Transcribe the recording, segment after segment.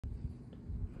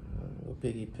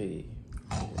piggy pig.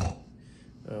 Yeah.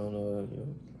 I don't know. You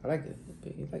know, I like it.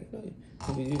 Like,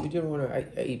 you ever want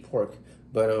to? I eat pork,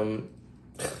 but you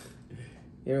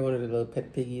ever wanted a little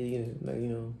pet piggy?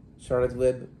 Charlotte's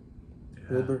Web,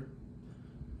 Wilbur.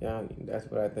 Yeah, that's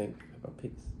what I think about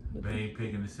pigs. Bay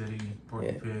pig in the city,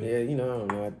 Porky Pig. Yeah, I don't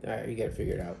know. You gotta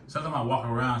figure it out. Sometimes I walk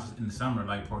around in the summer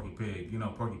like Porky Pig.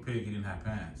 Porky Pig, he didn't have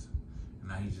pants. And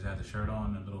now he just had the shirt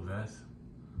on and a little vest.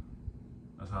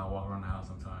 That's how I walk around the house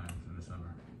sometimes in the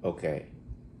summer. Okay.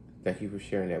 Thank you for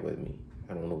sharing that with me.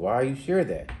 I don't know why you shared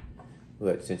that.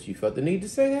 But since you felt the need to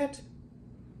say that,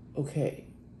 okay.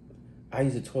 I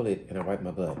use the toilet and I wipe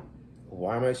my butt.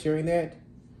 Why am I sharing that?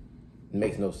 It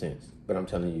makes no sense. But I'm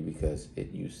telling you because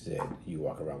you said you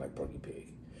walk around like Porky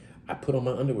Pig. I put on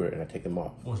my underwear and I take them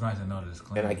off. Well, it's nice to know that it's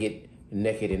clean. And I get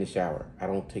naked in the shower. I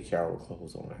don't take shower with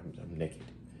clothes on. I'm naked.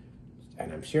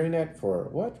 And I'm sharing that for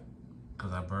what?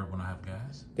 Because I burp when I have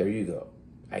gas. There you go.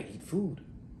 I eat food.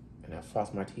 And I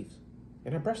floss my teeth.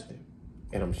 And I brush them.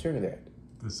 And I'm sharing that.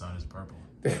 The sun is purple.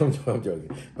 I'm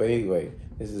joking. But anyway,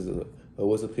 this is a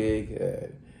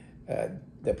Whistlepig.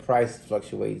 The price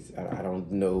fluctuates. I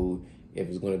don't know if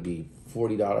it's going to be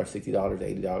 $40, $60,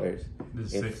 $80.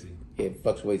 It's 60. It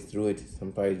fluctuates through it.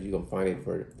 Sometimes you're going to find it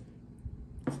for,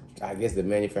 I guess the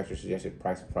manufacturer suggested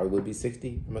price probably would be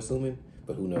 60, I'm assuming.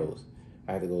 But who knows?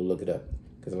 I have to go look it up.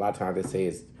 Because a lot of times they say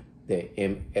it's the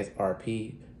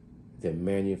MSRP, the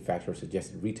manufacturer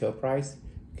suggested retail price.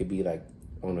 Could be like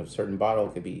on a certain bottle,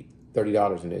 it could be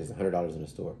 $30 and it's $100 in the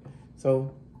store.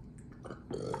 So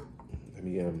let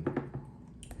me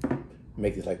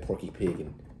make this like Porky Pig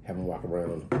and have him walk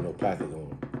around with no plastic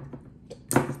on.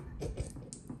 I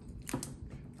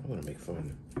want to make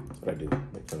fun. That's what I do.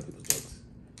 Make fun of people's jokes.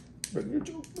 Bring your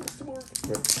joke back to work.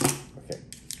 Okay.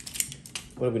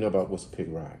 What do we know about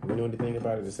Whistlepig Rye? Do we know anything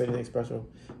about it? Does it say anything special?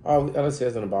 All it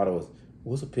says on the bottle is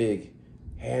Whistlepig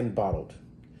hand bottled.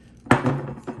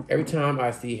 Every time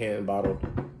I see hand bottled,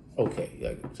 okay,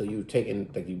 like, so you're taking,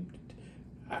 like,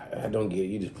 I don't get it.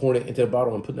 You just pouring it into the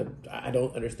bottle and putting it, I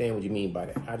don't understand what you mean by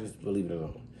that. I just leave it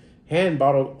alone. Hand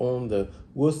bottled on the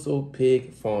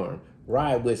Whistlepig farm.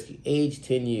 Rye whiskey, aged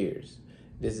 10 years.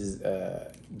 This is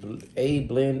a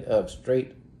blend of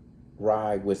straight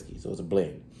rye whiskey. So it's a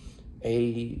blend.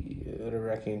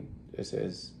 It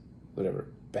says, whatever,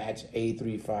 batch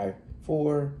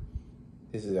A354.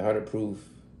 This is 100 proof.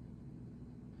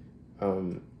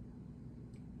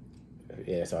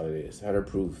 Yeah, that's all it is. 100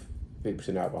 proof,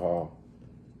 50% alcohol.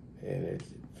 And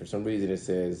for some reason it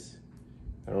says,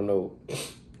 I don't know,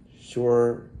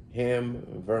 Shoreham,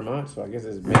 Vermont. So I guess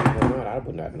it's made in Vermont. I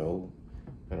would not know.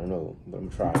 I don't know, but I'm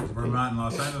trying. Vermont in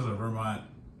Los Angeles or Vermont?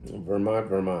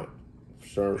 Vermont.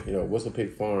 Sure,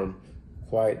 Whistlepig Farm,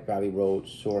 Quiet Valley Road,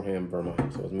 Shoreham,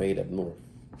 Vermont. So it's made up north.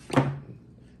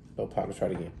 No pop. Let's try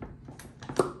it again.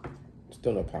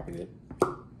 Still no popping it.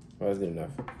 Well, that's good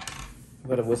enough. I'm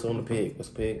gonna whistle on the pig.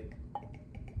 Whistle pig.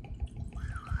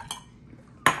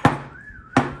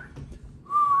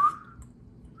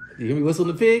 You hear me whistle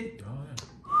on the pig? Oh, yeah.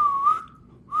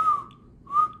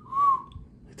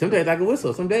 Some days I can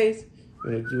whistle. Some days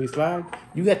when we slide,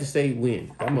 you have to say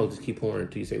when. I'm gonna just keep pouring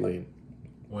until you say when.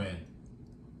 When?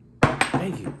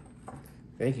 Thank you.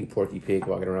 Thank you, Porky Pig,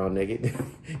 walking around naked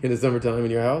in the summertime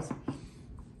in your house.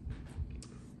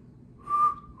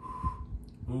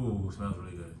 Ooh, smells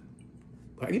really good.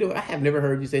 I have never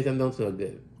heard you say something don't smell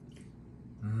good.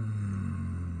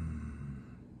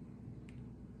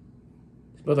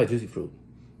 Smells like juicy fruit.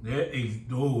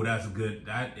 Oh, that's good.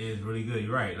 That is really good.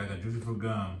 You're right, like a juicy fruit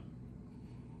gum.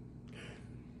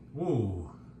 Ooh.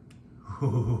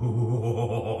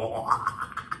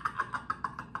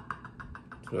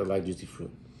 Smells like juicy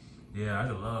fruit. Yeah, I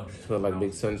just love it. Smells like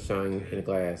big sunshine in a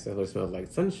glass. That's what it smells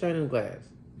like. Sunshine in a glass.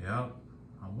 Yep.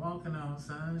 I'm walking on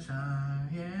sunshine,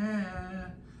 yeah.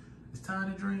 It's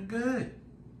time to drink good.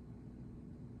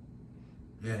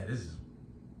 Yeah, this is...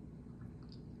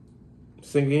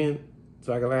 Sing again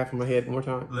so I can laugh in my head one more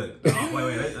time. Look, wait. I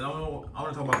want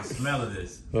to talk about the smell of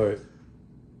this. All right.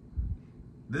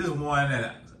 This is one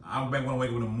that I want to wake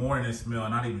up in the morning and smell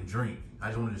and not even drink. I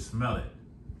just want to just smell it.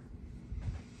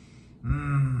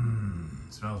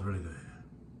 It smells really good.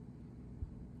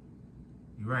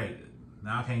 You're right.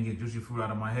 Now I can't get juicy fruit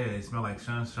out of my head. It smells like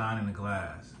sunshine in a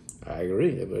glass. I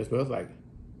agree. That's what it smells like.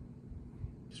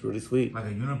 It's really sweet. Like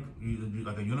a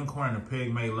unicorn and a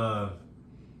pig made love.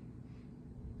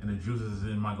 And the juice is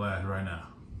in my glass right now.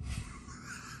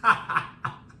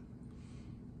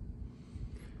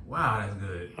 Wow, that's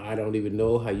good. I don't even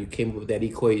know how you came up with that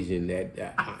equation.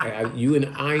 That you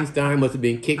and Einstein must have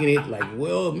been kicking it like,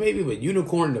 well, maybe if a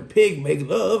unicorn and a pig make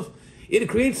love, it'll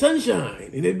create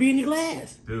sunshine and it'll be in your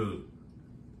glass. Dude,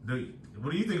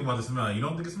 What do you think about the smell? You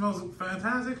don't think it smells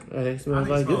fantastic? I think it smells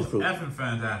like good fruit. Effing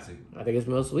fantastic. I think it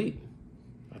smells sweet.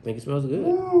 I think it smells good.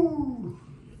 Ooh.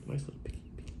 Nice little piggy.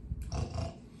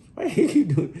 Why you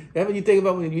keep doing? That's what you think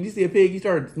about when you see a pig, you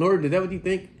start snorting. Is that what you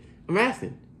think? I'm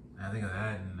asking. I think of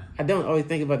that. And I don't always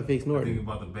think about the pig snorting. I think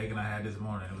about the bacon I had this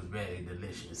morning. It was very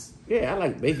delicious. Yeah, I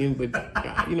like bacon, but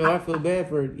I feel bad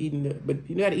for eating. But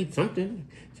you got to eat something.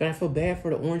 Should I feel bad for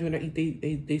the orange when I eat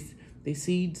they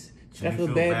seeds? Should I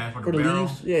feel bad for the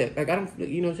leaves? Yeah, like I don't.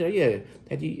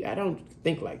 I don't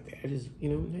think like that. I just hey,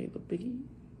 little piggy.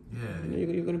 Yeah,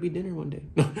 you're gonna be dinner one day.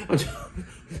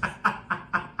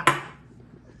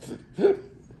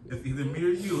 It's either me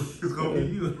or you. It's gonna be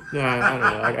you. No, I don't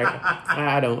know.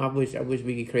 I don't. I wish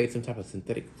we could create some type of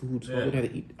synthetic food so I wouldn't have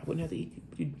to eat.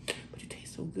 But you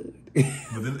taste so good.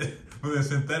 but then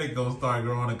synthetic gonna start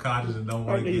growing unconscious and don't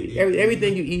want to eat.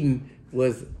 Everything you eating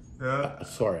was.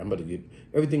 Sorry, I'm about to get.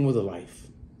 Everything was a life.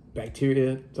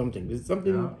 Bacteria, something. There's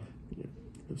something. Yeah.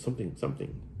 Something.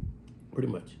 Pretty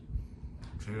much.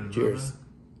 Cheers.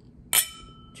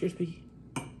 Cheers, Piggy.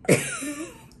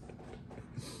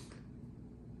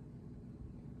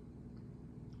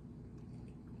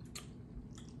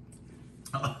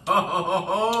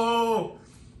 Oh,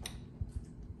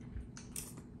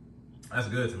 that's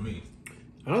good to me.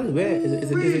 I don't think it's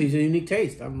bad. It's a unique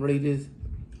taste. I'm really just.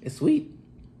 It's sweet.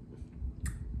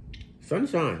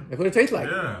 Sunshine. That's what it tastes like.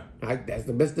 Yeah. That's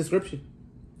the best description.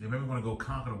 You made me want to go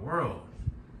conquer the world.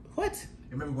 What?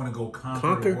 You made me want to go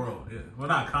conquer the world. Yeah. Well,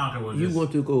 not conquer. You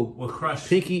want to go crush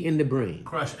Pinky in the brain.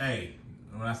 Crush A.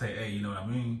 When I say A, you know what I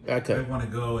mean? Okay. Maybe want to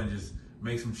go and just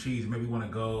make some cheese. Maybe want to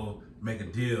go make a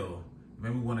deal.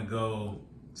 Maybe want to go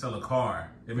sell a car.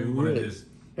 Maybe want to just.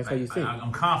 That's how you think.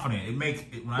 I'm confident. It makes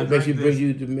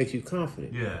you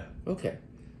confident. Yeah. Okay.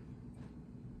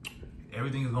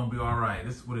 Everything is gonna be all right.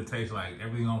 This is what it tastes like.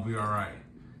 Everything's gonna be all right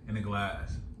in the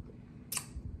glass.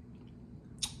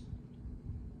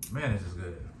 Man, this is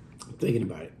good. I'm thinking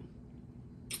about it.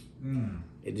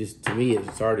 It just, to me,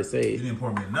 it's hard to say. You didn't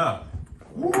pour me enough.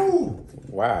 Woo!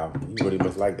 Wow, you really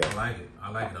must like that. I like it.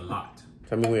 I like it a lot.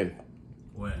 Tell me when.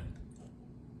 When?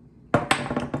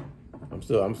 I'm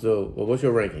still. Well, what's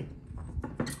your ranking?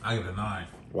 I give it a 9.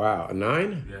 Wow, a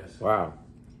 9? Yes. Wow.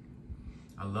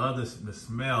 I love the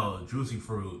smell of juicy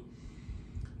fruit.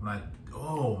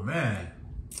 Oh man,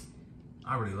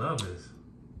 I really love this.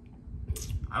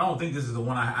 I don't think this is the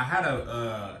one. I had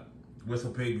a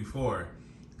Whistlepig before.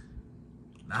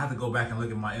 I have to go back and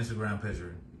look at my Instagram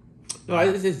picture. No,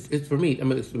 it's for me. Let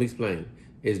me explain.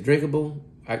 It's drinkable.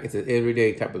 It's an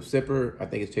everyday type of sipper. I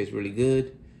think it tastes really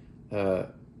good. I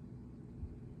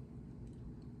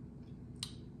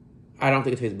don't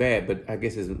think it tastes bad, but I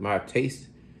guess it's my taste.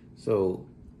 So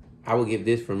I would give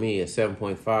this for me a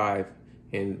 7.5,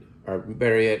 or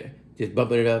better yet, just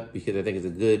bumping it up because I think it's a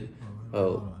good.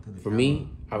 For me,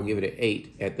 I would give it an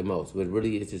 8 at the most. But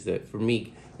really, it's just that for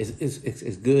me,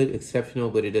 it's good, exceptional,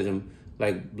 but it doesn't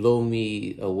like blow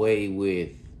me away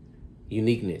with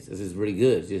uniqueness. This is really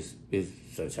good. It's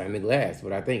sunshine in the glass.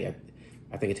 But I think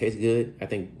it tastes good. I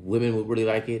think women would really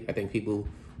like it. I think people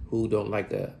who don't like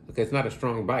because it's not a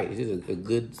strong bite. It's just a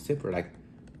good sipper. Like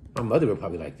my mother would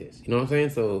probably like this. You know what I'm saying?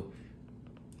 So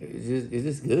it's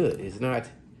just good. It's not,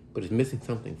 but it's missing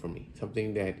something for me.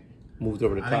 Something that moves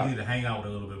over the top. I think you need to hang out with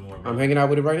it a little bit more. Bro. I'm hanging out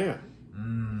with it right now.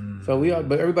 So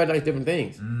but everybody likes different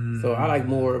things. So I like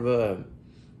more of a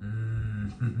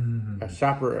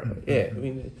shopper. Yeah, I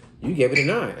mean, you gave it a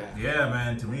 9. Yeah,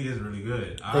 man. To me, it's really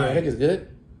good. I think it's good.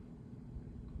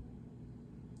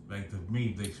 Like to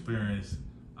me, the experience.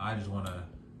 I just want to.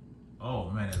 Oh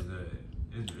man, it's good.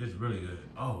 It's really good.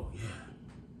 Oh yeah.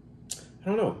 I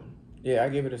don't know. Yeah, I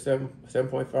give it a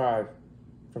 7.5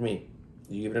 for me.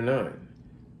 You give it a 9.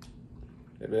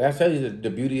 But I tell you,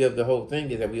 the beauty of the whole thing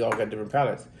is that we all got different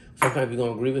palates. Sometimes we're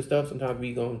going to agree with stuff. Sometimes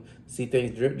we're going to see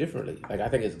things differently. Like, I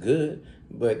think it's good,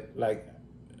 but, like,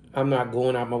 I'm not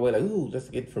going out my way like, ooh, let's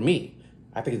get for me.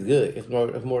 I think it's good. It's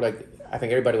more like, I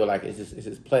think everybody would like it. It's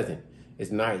just pleasant.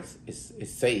 It's nice.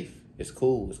 It's safe. It's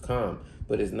cool. It's calm.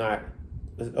 But it's not,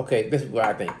 okay, this is what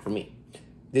I think for me.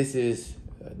 This is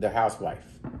the housewife.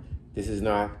 This is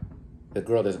not the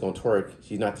girl that's going to twerk.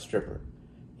 She's not the stripper.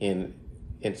 In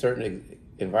certain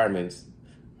environments,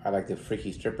 I like the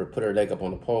freaky stripper, put her leg up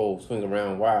on the pole, swing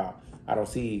around. Wow, I don't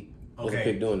see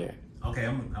Whistlepig doing that. Okay,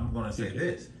 I'm going to say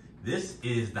this. This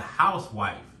is the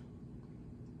housewife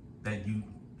that you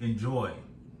enjoy.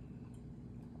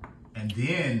 And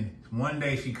then one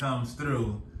day she comes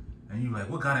through and you're like,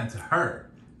 what got into her?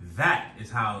 That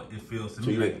is how it feels to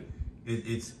me. Like,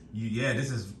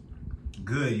 this is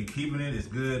good. You keeping it. It's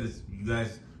good. You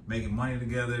guys making money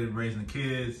together, raising the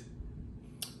kids.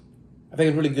 I think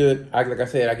it's really good. Like I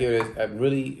said, I give it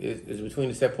it's between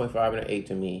the 7.5 and an 8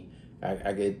 to me.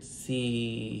 I could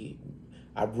see.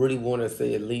 I really want to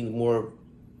say it leans more.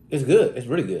 It's good. It's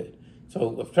really good.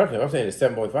 So trust me, if I'm saying it's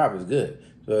 7.5 is good,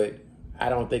 but I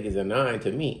don't think it's a 9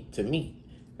 to me.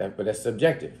 But that's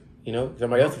subjective. You know,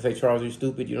 somebody else would say, Charles, you're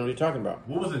stupid. You know what you're talking about.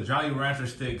 What was the Jolly Rancher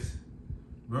sticks?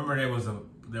 Remember there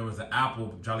was an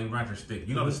apple Jolly Rancher stick.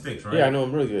 You know the sticks, right? Yeah, I know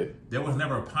them really good. There was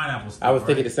never a pineapple stick. I was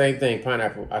thinking the same thing,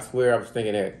 pineapple. I swear I was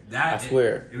thinking that. I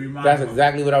swear. That's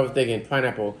exactly what I was thinking,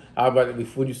 pineapple.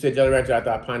 When you said Jolly Rancher, I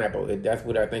thought pineapple. That's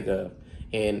what I think of.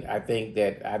 And I think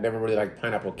that I never really liked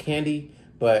pineapple candy,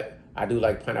 but I do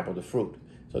like pineapple the fruit.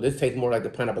 So this tastes more like the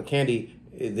pineapple candy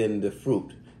than the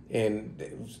fruit. And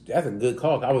that's a good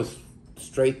call. I was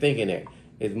straight thinking that.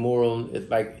 It's more on, it's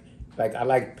like I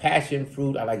like passion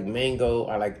fruit, I like mango,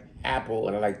 I like apple,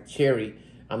 and I like cherry.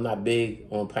 I'm not big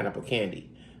on pineapple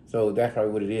candy. So that's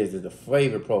probably what it is the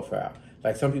flavor profile.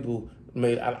 Like some people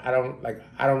I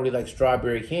don't really like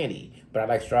strawberry candy, but I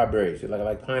like strawberries, like I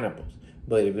like pineapples.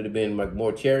 But if it had been like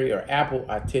more cherry or apple,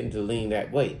 I tend to lean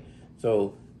that way.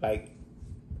 So like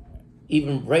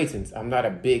even raisins, I'm not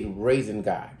a big raisin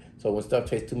guy. So when stuff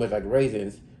tastes too much like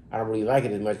raisins, I don't really like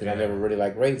it as much because I never really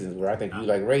like raisins. Where I think you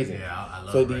like raisins. Yeah, I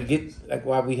love so raisins. Do you get like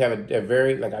why we have a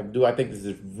very like do I think this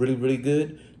is really really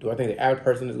good? Do I think the average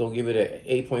person is gonna give it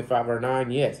an 8.5 or a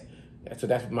 9? Yes. So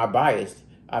that's my bias.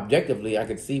 Objectively, I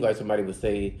could see why somebody would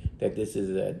say that this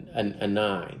is a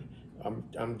 9.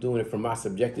 I'm doing it from my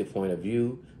subjective point of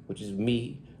view, which is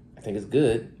me. I think it's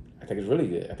good. I think it's really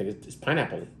good. I think it's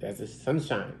pineapple. That's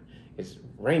sunshine. It's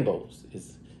rainbows.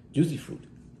 It's juicy fruit.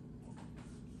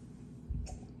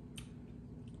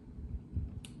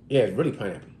 Yeah, it's really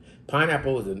pineapple.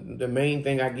 Pineapple is the main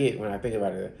thing I get when I think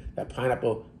about it. That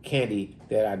pineapple candy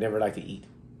that I never like to eat.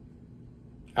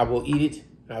 I will eat it.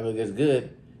 I think it's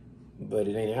good, but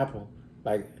it ain't apple.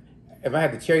 Like if I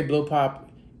had the cherry blow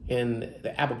pop and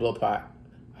the apple blow pop,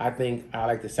 I think I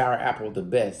like the sour apple the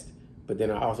best. But then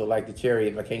I also like the cherry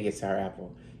if I can't get sour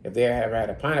apple. If they ever had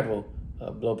a pineapple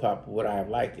blow pop, would I have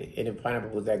liked it? And if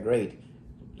pineapple was that great,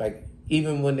 like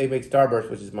even when they make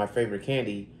Starburst, which is my favorite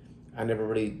candy, I never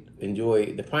really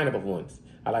enjoy the pineapple ones.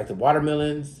 I like the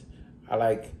watermelons. I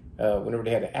like whenever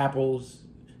they had the apples.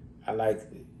 I like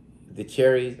the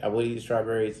cherries. I would eat the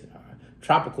strawberries.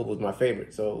 Tropical was my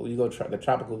favorite. So you go the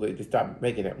tropical, they stopped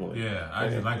making that one. Yeah, I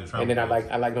just like the tropical. And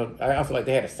then I also like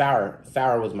they had a sour.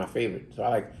 Sour was my favorite. So I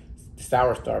like the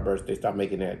sour Starburst. They stopped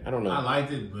making that. I don't know. I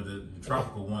liked it, but the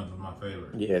tropical ones were my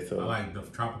favorite. Yeah, so I like the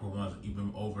tropical ones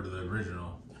even over the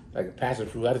original. Like passion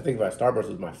fruit. I just think about Starburst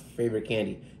was my favorite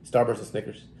candy. Starburst and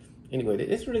Snickers. Anyway,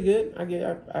 it's really good.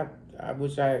 I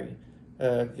wish I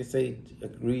could say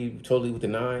agree totally with the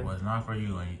 9. Well, it's not for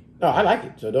you, ain't. No, I like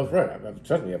it. So don't fret.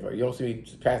 Trust me. If you don't see me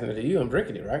just passing it to you, I'm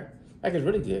drinking it, right? Like it's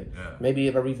really good. Yeah. Maybe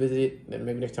if I revisit it, then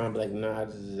maybe next time I'll be like, nah,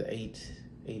 this is 8,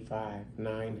 8.5,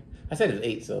 9. I said it was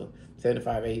 8, so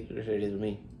 7.5, 8. Whatever it is with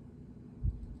me.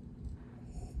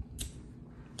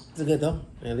 It's good though.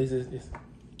 At least it's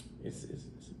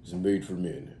made for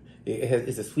men.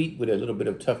 It's a sweet with a little bit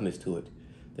of toughness to it.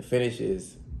 The finish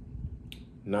is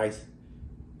nice.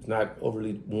 It's not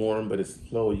overly warm, but it's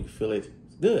slow. You can feel it.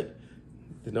 It's good.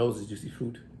 The nose is juicy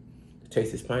fruit. The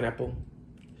taste is pineapple.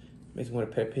 Makes me want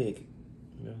to pet a pig.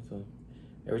 You know, so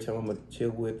every time I'm gonna chill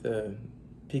with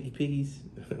piggies,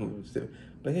 I'm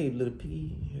like, hey, little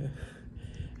piggy,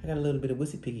 I got a little bit of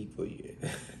Whistlepig for you.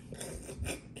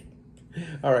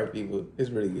 All right, people, it's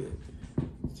really good.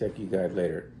 Check you guys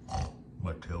later.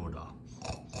 Matilda.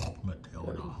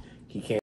 He can't.